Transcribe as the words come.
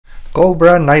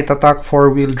Cobra Night Attack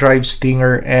 4-wheel drive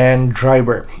Stinger and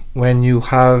driver. When you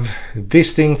have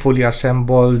this thing fully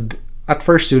assembled, at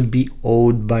first you'd be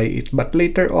awed by it, but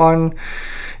later on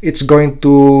it's going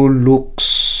to look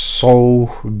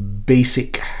so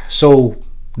basic. So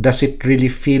does it really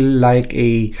feel like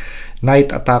a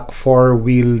Night Attack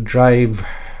 4-wheel drive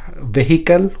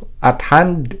vehicle at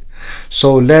hand?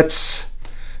 So let's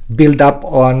build up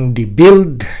on the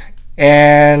build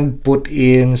and put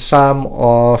in some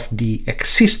of the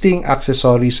existing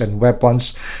accessories and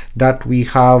weapons that we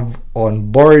have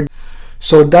on board.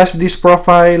 So does this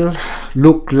profile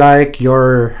look like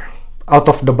your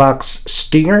out-of-the-box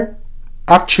Stinger?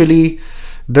 Actually,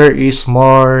 there is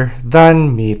more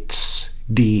than meets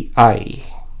the eye.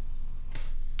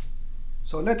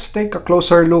 So let's take a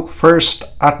closer look first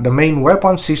at the main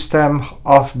weapon system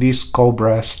of this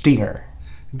Cobra Stinger.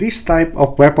 This type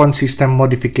of weapon system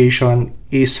modification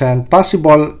isn't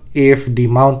possible if the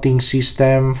mounting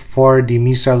system for the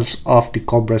missiles of the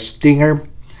Cobra Stinger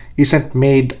isn't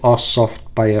made of soft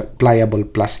pliable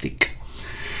plastic.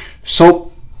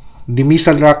 So the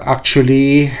missile rack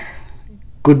actually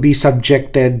could be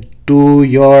subjected to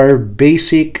your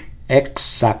basic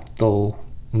X-Acto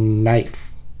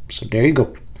knife. So there you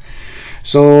go.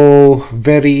 So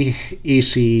very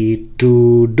easy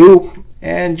to do,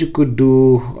 and you could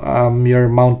do your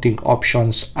mounting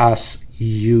options as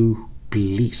you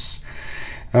please.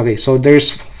 Okay, so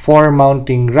there's 4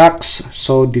 mounting racks.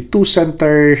 So the 2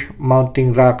 center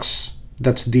mounting racks,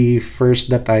 that's the first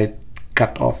that I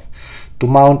cut off to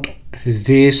mount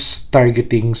this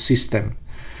targeting system.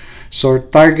 So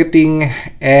targeting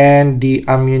and the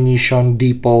ammunition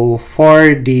depot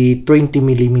for the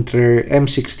 20mm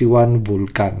M61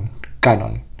 Vulcan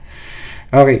cannon.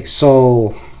 Okay,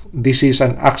 so this is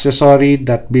an accessory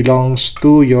that belongs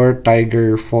to your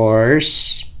Tiger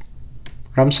Force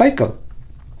RAM cycle.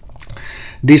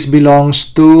 This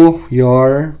belongs to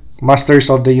your Masters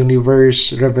of the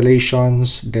Universe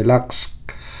Revelations Deluxe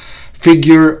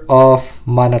figure of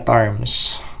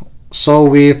Man-at-Arms. So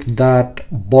with that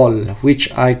ball,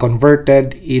 which I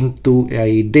converted into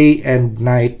a day and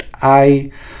night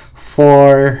eye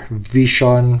for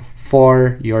vision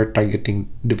for your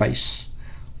targeting device,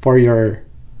 for your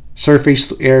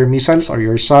surface-to-air missiles or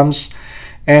your SAMs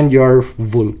and your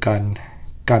Vulcan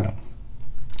cannon.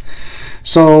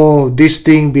 So this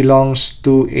thing belongs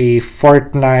to a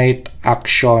Fortnite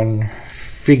action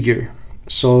figure.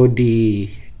 So the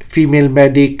female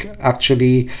medic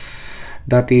actually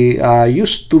that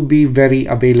used to be very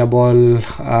available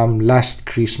last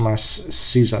Christmas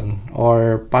season,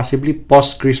 or possibly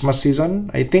post-Christmas season,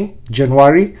 I think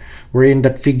January, wherein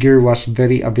that figure was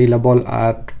very available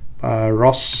at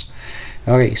Ross.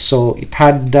 Okay, so it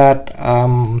had that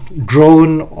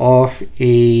drone of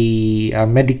a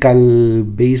medical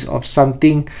base of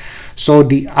something. So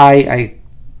the eye, I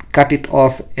cut it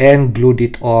off and glued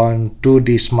it on to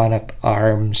this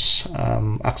Man-at-Arms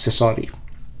accessory.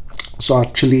 So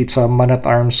actually it's a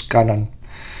Man-at-Arms cannon.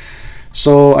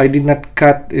 So I did not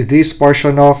cut this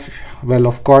portion off. Well,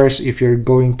 of course, if you're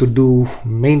going to do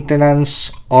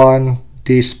maintenance on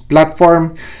this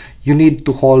platform, you need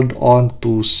to hold on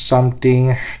to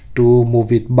something to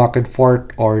move it back and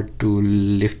forth or to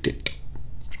lift it.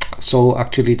 So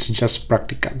actually it's just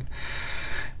practical.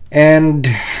 And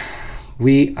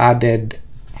we added,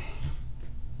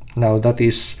 now that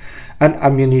is an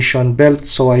ammunition belt.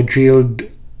 So I drilled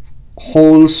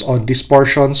holes on this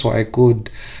portion so I could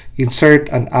insert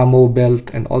an ammo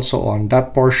belt, and also on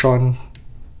that portion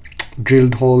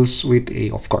drilled holes with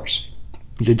a, of course,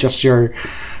 just your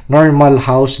normal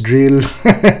house drill.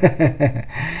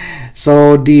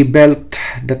 So the belt,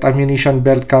 that ammunition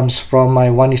belt, comes from my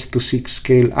 1:6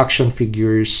 scale action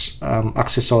figures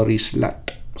accessories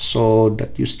lot. So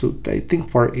that used to, I think,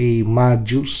 for a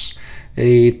Majus,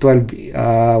 a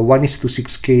 1:6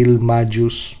 scale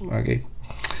Majus. Okay,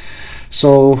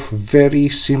 so very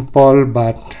simple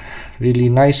but really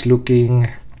nice looking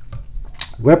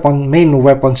main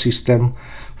weapon system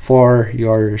for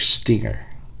your Stinger.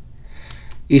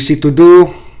 Easy to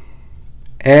do,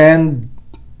 and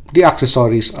the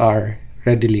accessories are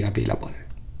readily available.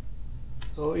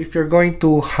 So if you're going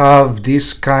to have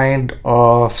this kind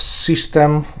of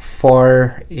system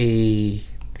for a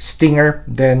Stinger,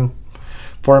 then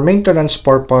for maintenance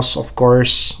purpose, of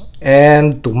course,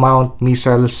 and to mount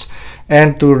missiles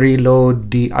and to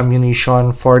reload the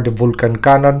ammunition for the Vulcan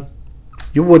cannon,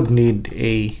 you would need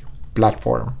a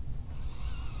platform.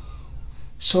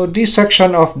 So this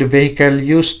section of the vehicle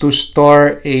used to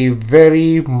store a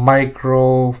very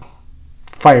micro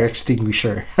fire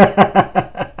extinguisher.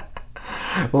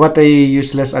 What a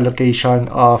useless allocation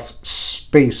of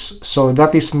space. So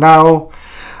that is now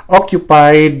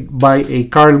occupied by a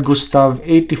Carl Gustav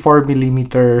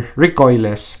 84mm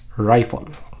recoilless rifle.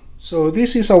 So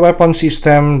this is a weapon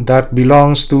system that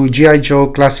belongs to G.I.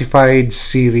 Joe Classified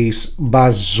Series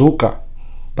Bazooka.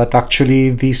 But actually,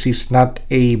 this is not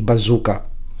a bazooka.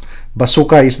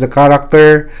 Bazooka is the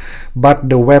character, but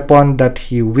the weapon that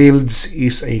he wields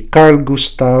is a Carl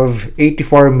Gustav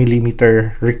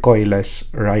 84mm recoilless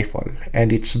rifle.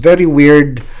 And it's very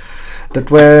weird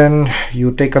that when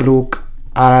you take a look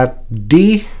at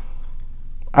the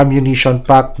ammunition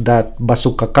pack that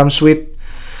bazooka comes with,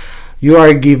 you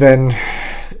are given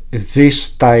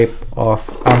this type of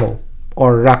ammo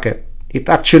or rocket. It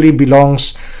actually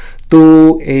belongs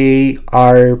to a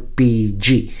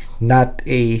RPG, not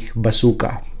a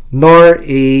bazooka, nor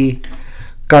a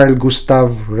Carl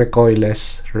Gustav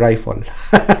recoilless rifle.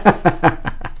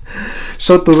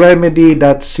 So to remedy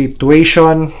that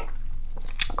situation,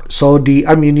 so the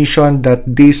ammunition that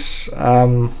this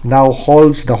now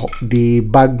holds, the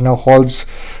bag now holds,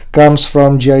 comes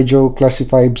from G.I. Joe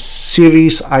Classified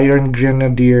Series Iron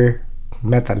Grenadier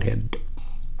Metalhead.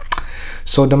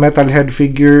 So the Metalhead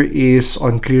figure is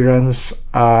on clearance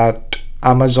at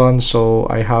Amazon, so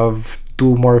I have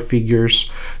 2 more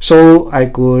figures, so I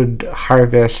could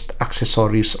harvest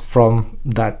accessories from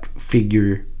that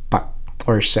figure pack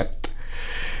or set.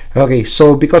 Okay,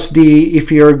 so because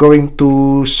if you're going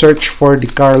to search for the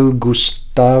Carl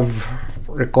Gustav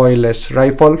recoilless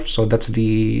rifle, so that's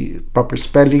the proper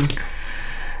spelling,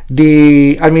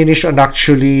 the ammunition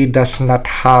actually does not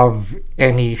have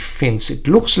any fins. It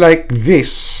looks like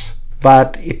this,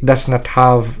 but it does not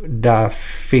have the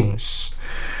fins.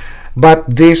 But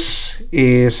this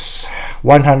is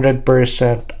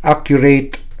 100%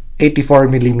 accurate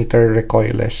 84mm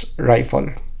recoilless rifle.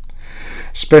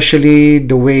 Especially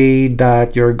the way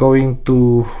that you're going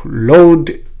to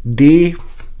load the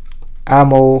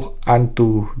ammo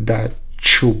onto the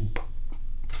tube.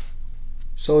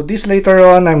 So this later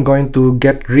on, I'm going to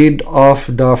get rid of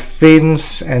the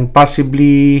fins and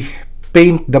possibly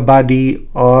paint the body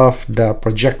of the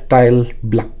projectile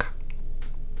black.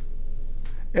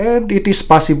 And it is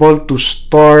possible to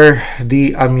store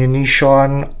the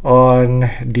ammunition on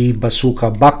the bazooka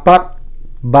backpack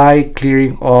by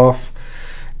clearing off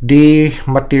the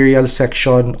material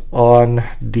section on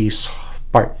this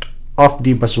part of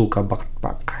the bazooka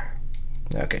backpack.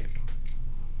 Okay.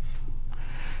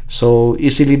 So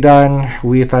easily done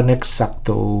with an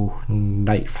X-Acto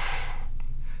knife.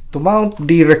 To mount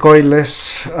the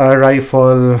recoilless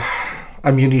rifle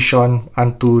ammunition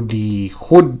onto the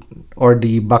hood or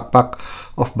the backpack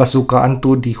of bazooka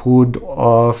onto the hood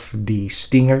of the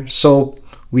Stinger, so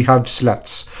we have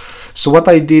slots. So what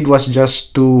I did was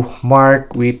just to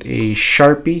mark with a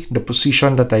Sharpie the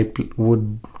position that I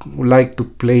would like to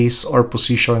place or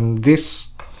position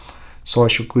this. So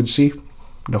as you could see,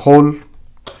 the hole.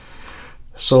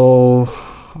 So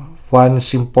one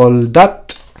simple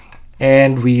dot,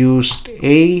 and we used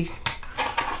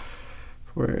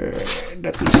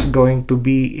that is going to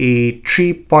be a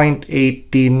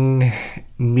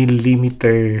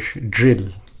 3.18mm drill.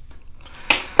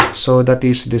 So that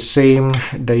is the same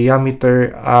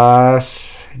diameter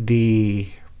as the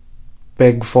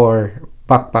peg for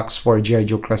backpacks for G.I.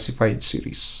 Joe Classified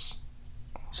Series.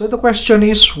 So the question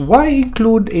is, why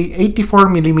include a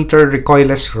 84mm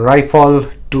recoilless rifle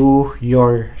to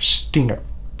your Stinger?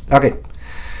 Okay,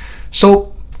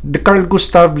 so the Carl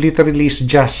Gustav literally is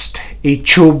just a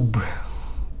tube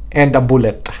and a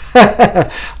bullet.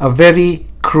 A very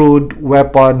crude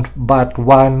weapon, but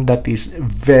one that is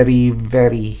very,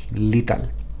 very lethal.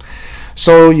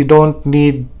 So you don't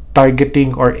need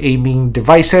targeting or aiming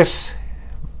devices.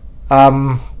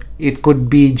 It could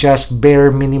be just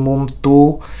bare minimum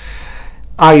 2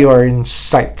 iron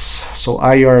sights. So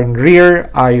iron rear,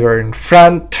 iron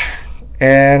front,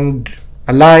 and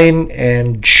align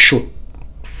and shoot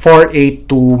for a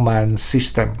 2-man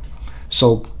system.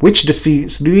 So which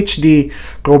the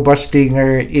Cobra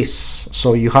Stinger is.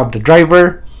 So you have the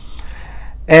driver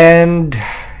and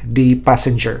the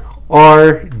passenger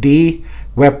or the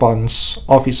weapons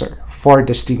officer for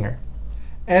the Stinger.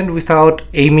 And without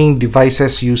aiming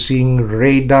devices using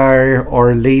radar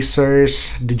or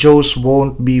lasers, the Joes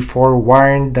won't be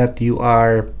forewarned that you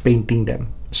are painting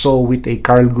them. So with a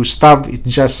Carl Gustav, it's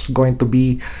just going to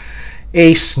be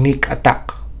a sneak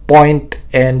attack, point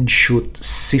and shoot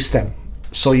system.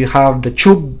 So you have the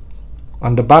tube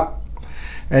on the back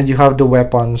and you have the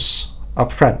weapons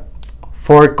up front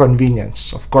for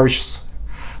convenience. Of course,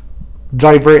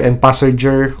 driver and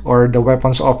passenger or the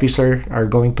weapons officer are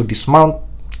going to dismount,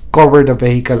 cover the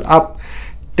vehicle up,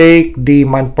 take the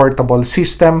man-portable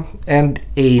system and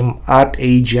aim at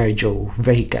a G.I. Joe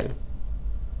vehicle.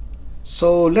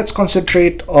 So let's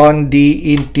concentrate on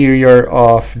the interior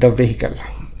of the vehicle.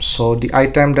 So the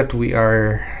item that we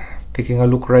are taking a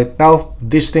look right now,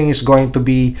 this thing is going to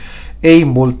be a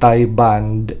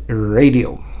multi-band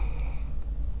radio.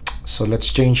 So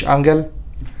let's change angle.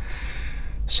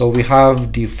 So we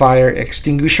have the fire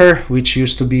extinguisher, which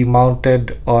used to be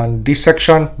mounted on this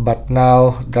section, but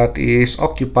now that is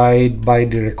occupied by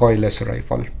the recoilless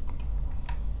rifle.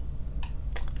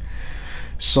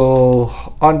 So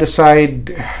on the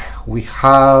side, we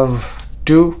have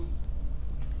two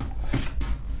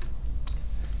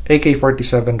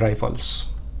AK-47 rifles.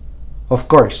 Of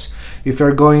course, if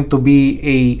you're going to be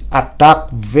a attack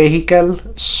vehicle,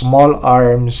 small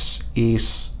arms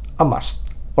is a must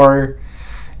or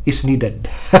is needed.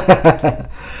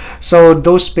 So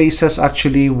those spaces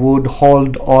actually would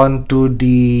hold on to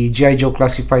the G.I. Joe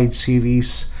Classified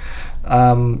Series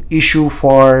issue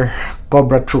for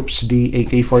Cobra troops, the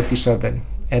AK-47,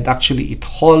 and actually it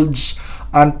holds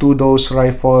onto those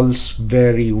rifles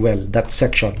very well, that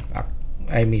section,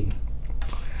 I mean.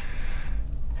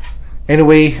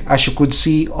 Anyway, as you could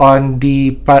see on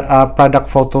the product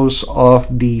photos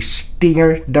of the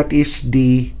Stinger, that is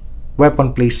the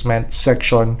weapon placement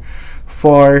section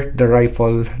for the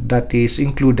rifle that is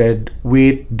included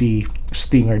with the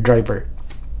Stinger driver.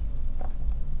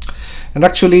 And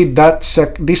actually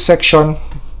this section,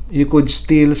 you could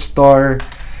still store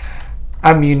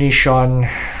ammunition,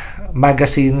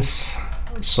 magazines,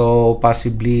 so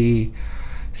possibly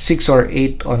 6 or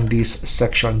 8 on this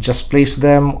section. Just place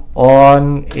them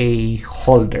on a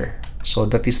holder. So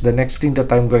that is the next thing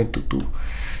that I'm going to do.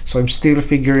 So I'm still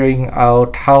figuring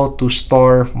out how to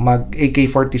store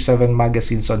AK-47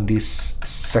 magazines on this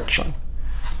section.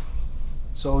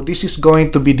 So this is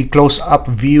going to be the close-up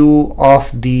view of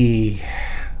the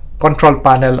control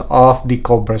panel of the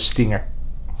Cobra Stinger.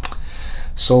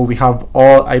 So we have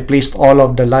I placed all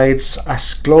of the lights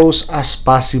as close as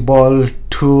possible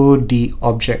to the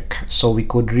object, so we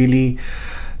could really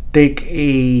take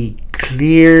a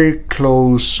clear,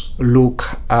 close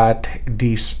look at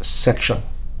this section.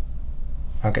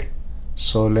 Okay,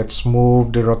 so let's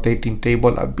move the rotating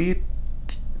table a bit.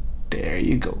 There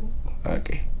you go.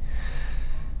 Okay,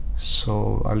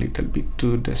 so a little bit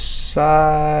to the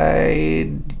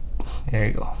side. There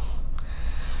you go.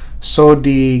 So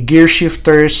the gear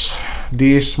shifters,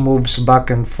 this moves back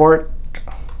and forth,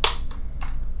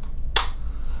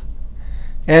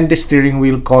 and the steering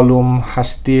wheel column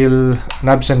has still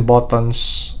knobs and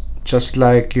buttons just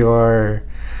like your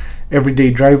everyday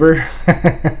driver.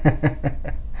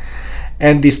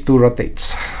 And this too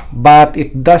rotates, but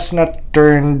it does not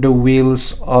turn the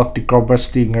wheels of the Cobra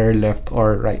Stinger left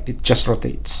or right, it just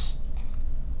rotates.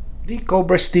 The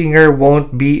Cobra Stinger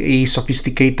won't be a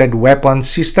sophisticated weapon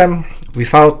system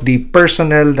without the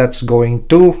personnel that's going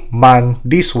to man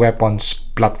this weapons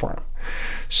platform.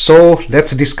 So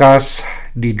let's discuss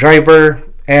the driver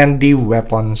and the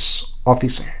weapons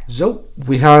officer. So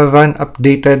we have an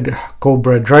updated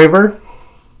Cobra driver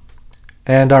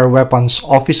and our weapons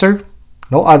officer,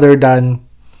 no other than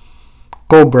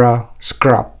Cobra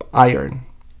Scrap Iron.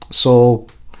 So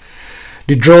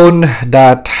the drone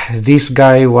that this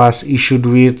guy was issued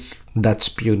with, that's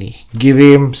puny. Give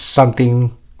him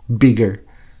something bigger,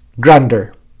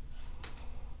 grander.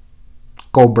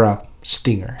 Cobra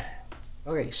Stinger.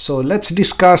 Okay, so let's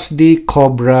discuss the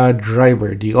Cobra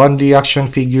driver, the only action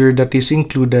figure that is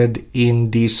included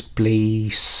in this play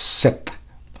set.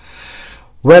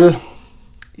 Well,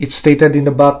 it's stated in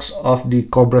the box of the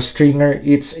Cobra Stinger,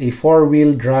 it's a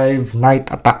 4-wheel drive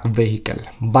night attack vehicle,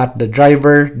 but the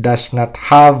driver does not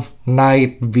have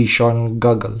night vision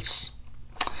goggles.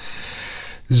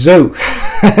 So,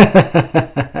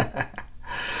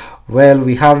 well,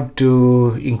 we have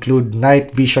to include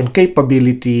night vision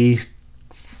capability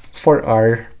for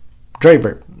our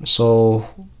driver. So,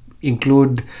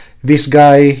 include this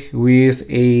guy with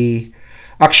a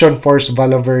Action Force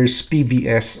Valoverse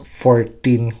PVS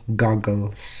 14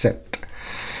 goggle set.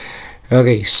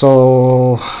 Okay,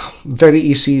 so very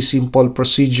easy, simple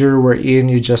procedure wherein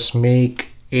you just make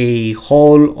a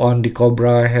hole on the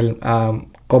Cobra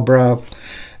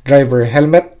driver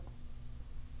helmet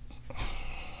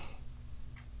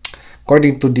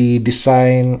according to the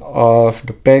design of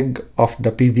the peg of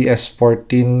the PVS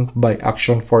 14 by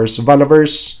Action Force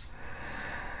Valoverse.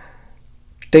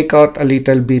 Take out a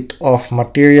little bit of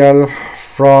material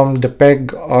from the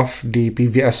peg of the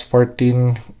PVS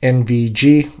 14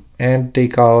 NVG and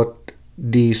take out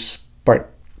this part.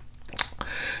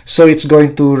 So it's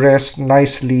going to rest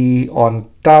nicely on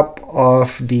top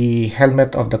of the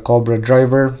helmet of the Cobra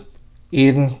driver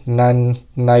in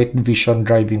non-night vision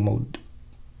driving mode.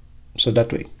 So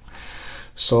that way.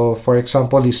 So for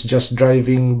example, he's just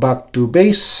driving back to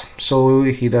base, so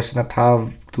he does not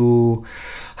have to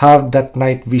have that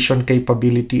night vision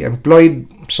capability employed.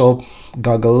 So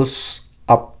goggles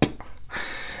up.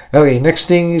 Okay, next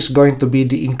thing is going to be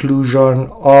the inclusion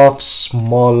of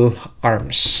small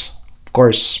arms. Of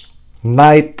course,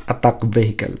 night attack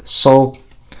vehicle. So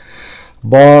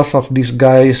both of these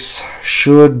guys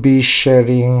should be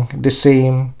sharing the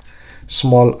same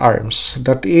small arms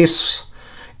that is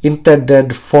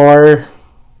intended for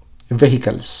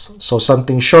vehicles. So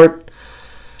something short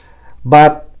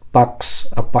but packs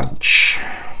a punch.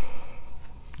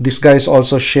 These guys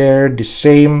also share the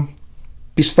same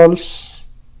pistols.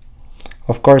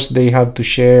 Of course, they have to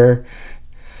share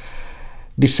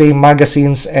the same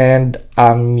magazines and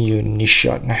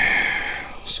ammunition.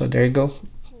 So there you go.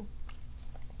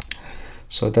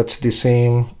 So that's the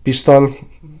same pistol,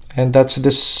 and that's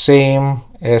the same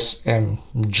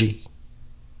SMG.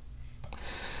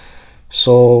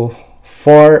 So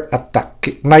for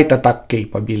night attack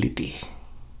capability.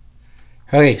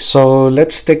 Okay, so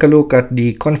let's take a look at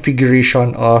the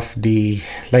configuration of the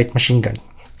light machine gun.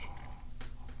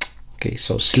 Okay,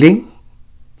 so sling.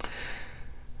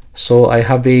 So I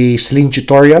have a sling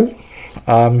tutorial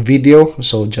video,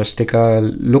 so just take a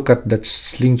look at that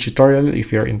sling tutorial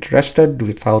if you're interested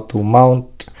with how to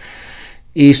mount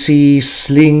easy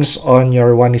slings on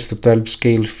your 1:12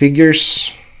 scale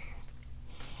figures.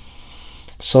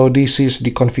 So this is the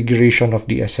configuration of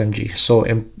the SMG. So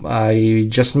I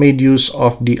just made use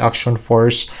of the Action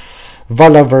Force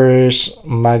Valaverse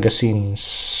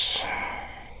magazines.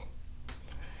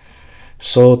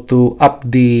 So to up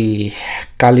the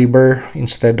caliber,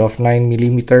 instead of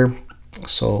 9mm,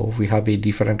 so we have a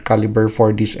different caliber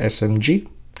for this SMG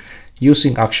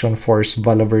using Action Force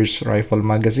Valaverse rifle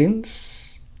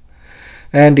magazines,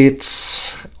 and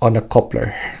it's on a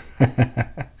coupler.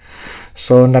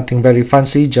 So nothing very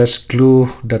fancy, just glue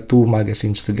the two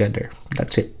magazines together.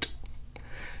 That's it.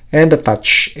 And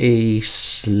attach a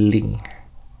sling.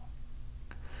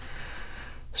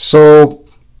 So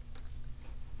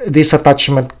this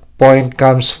attachment point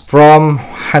comes from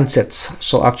handsets.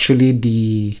 So actually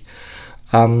the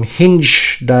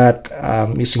hinge that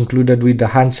is included with the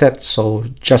handset, so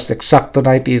just exacto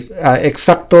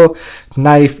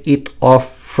knife it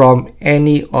off from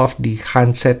any of the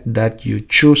handset that you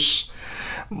choose.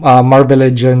 Marvel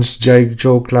Legends, G.I.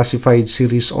 Joe Classified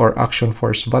Series, or Action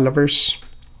Force Valaverse.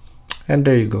 And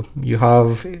there you go. You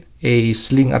have a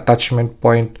sling attachment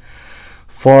point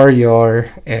for your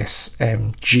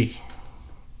SMG.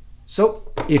 So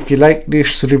if you like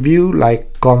this review,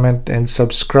 like, comment, and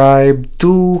subscribe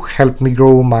to help me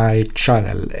grow my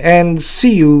channel. And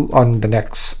see you on the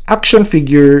next action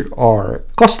figure or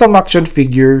custom action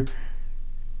figure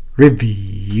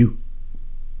review.